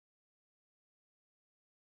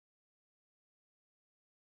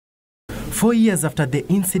4 years after the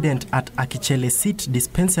incident at Akichelesit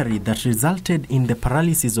dispensary that resulted in the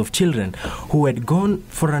paralysis of children who had gone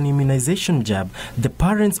for an immunization jab, the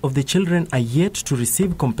parents of the children are yet to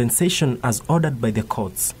receive compensation as ordered by the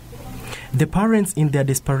courts. The parents, in their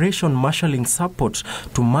desperation, marshalling support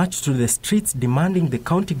to march to the streets demanding the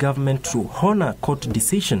county government to honor court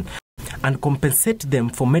decision and compensate them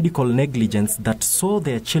for medical negligence that saw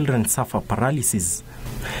their children suffer paralysis.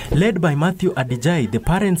 Led by Matthew Adijai, the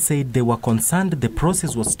parents said they were concerned the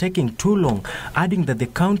process was taking too long, adding that the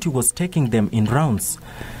county was taking them in rounds.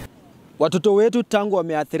 Watoto wetu tangu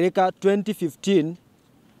wameathirika 2015,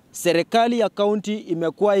 serikali ya county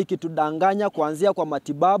imekuwa ikitudanganya kuanzia kwa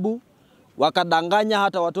matibabu, wakadanganya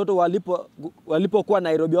hata watoto walipokuwa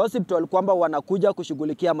Nairobi Hospital kwamba wanakuja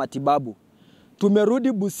kushughulikia matibabu.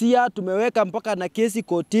 Tumerudi Busia, tumeweka mpaka na kesi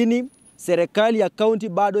kotini, serikali ya county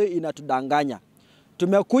bado inatudanganya.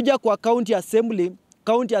 Tumekuja kwa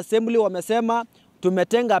county assembly wamesema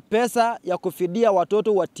tumetenga pesa ya kufidia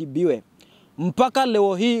watoto watibiwe. Mpaka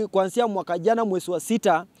leo hii kuanzia mwaka jana mwezi wa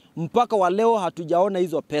 6 mpaka wa leo hatujaona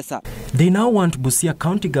hizo pesa. They now want Busia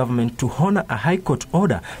County government to honor a high court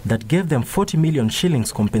order that gave them 40 million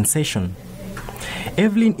shillings compensation.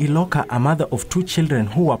 Evelyn Iloka, a mother of 2 children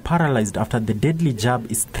who were paralyzed after the deadly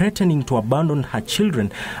jab, is threatening to abandon her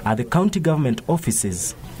children at the county government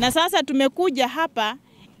offices. Na sasa tumekuja hapa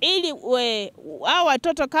ili hao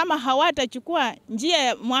watoto kama hawatachukua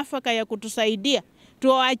njia mwafaka ya kutusaidia,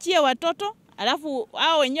 tuwaachie watoto alafu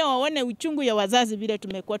hao wenyewe waone uchungu ya wazazi vile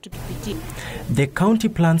tumekuwa tukipitia. The county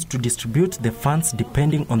plans to distribute the funds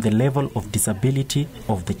depending on the level of disability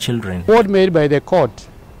of the children. What made by the court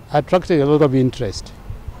attracted a lot of interest.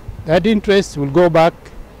 That interest will go back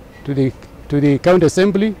to the county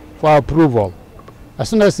assembly for approval. As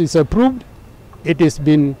soon as it's approved, it has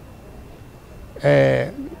been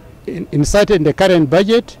inserted in the current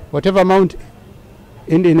budget. Whatever amount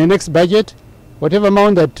in the next budget, whatever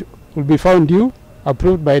amount that will be found due,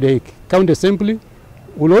 approved by the county assembly,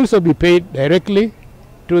 will also be paid directly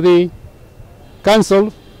to the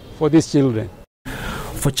council for these children.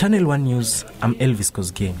 For Channel 1 News, I'm Elvis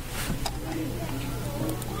Kosgei.